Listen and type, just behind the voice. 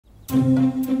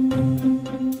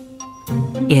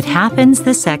It happens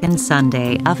the second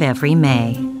Sunday of every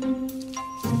May.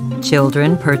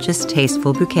 Children purchase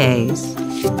tasteful bouquets,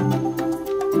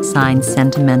 sign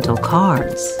sentimental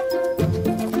cards,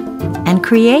 and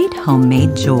create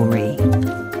homemade jewelry,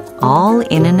 all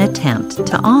in an attempt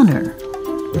to honor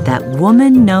that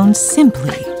woman known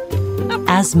simply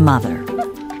as Mother.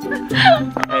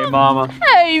 Hey, Mama.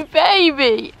 Hey,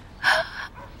 baby.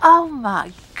 Oh,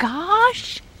 my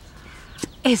gosh.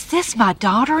 Is this my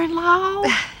daughter-in-law?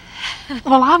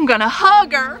 Well, I'm gonna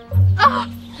hug her. Oh.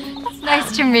 It's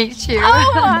nice to meet you.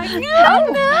 Oh, my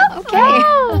goodness. Okay.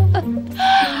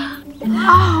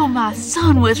 Oh, my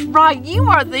son was right. You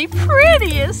are the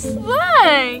prettiest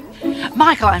thing.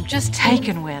 Michael, I'm just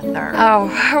taken with her.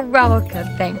 Oh, well, good,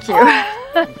 thank you.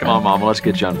 Come on, Mama, let's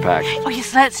get you unpacked. Oh,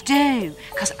 yes, let's do.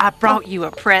 Because I brought you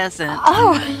a present.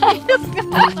 Oh.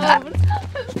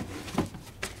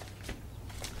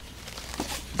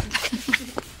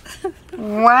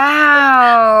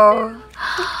 Wow.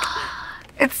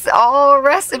 It's all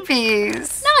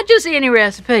recipes. Not just any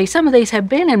recipe. Some of these have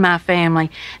been in my family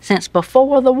since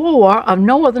before the war of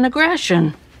Northern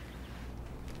aggression.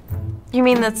 You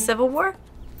mean the Civil War?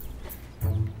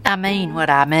 I mean what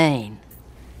I mean.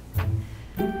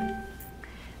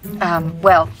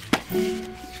 Well,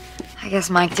 I guess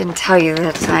Mike didn't tell you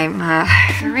that I'm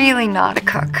really not a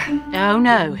cook. Oh,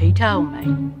 no, he told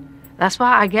me. That's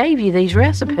why I gave you these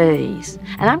recipes.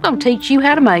 And I'm going to teach you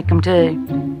how to make them,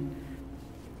 too.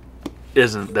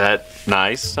 Isn't that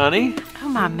nice, honey? Oh,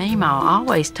 my Meemaw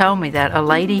always told me that a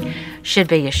lady should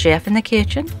be a chef in the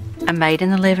kitchen, a maid in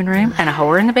the living room, and a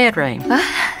whore in the bedroom.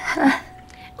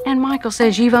 And Michael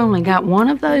says you've only got one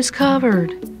of those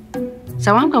covered.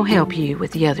 So I'm going to help you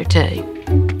with the other two.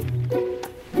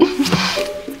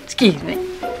 Excuse me.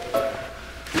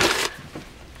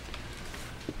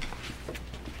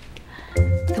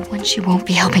 The one she won't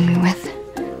be helping me with,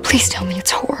 please tell me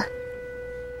it's whore.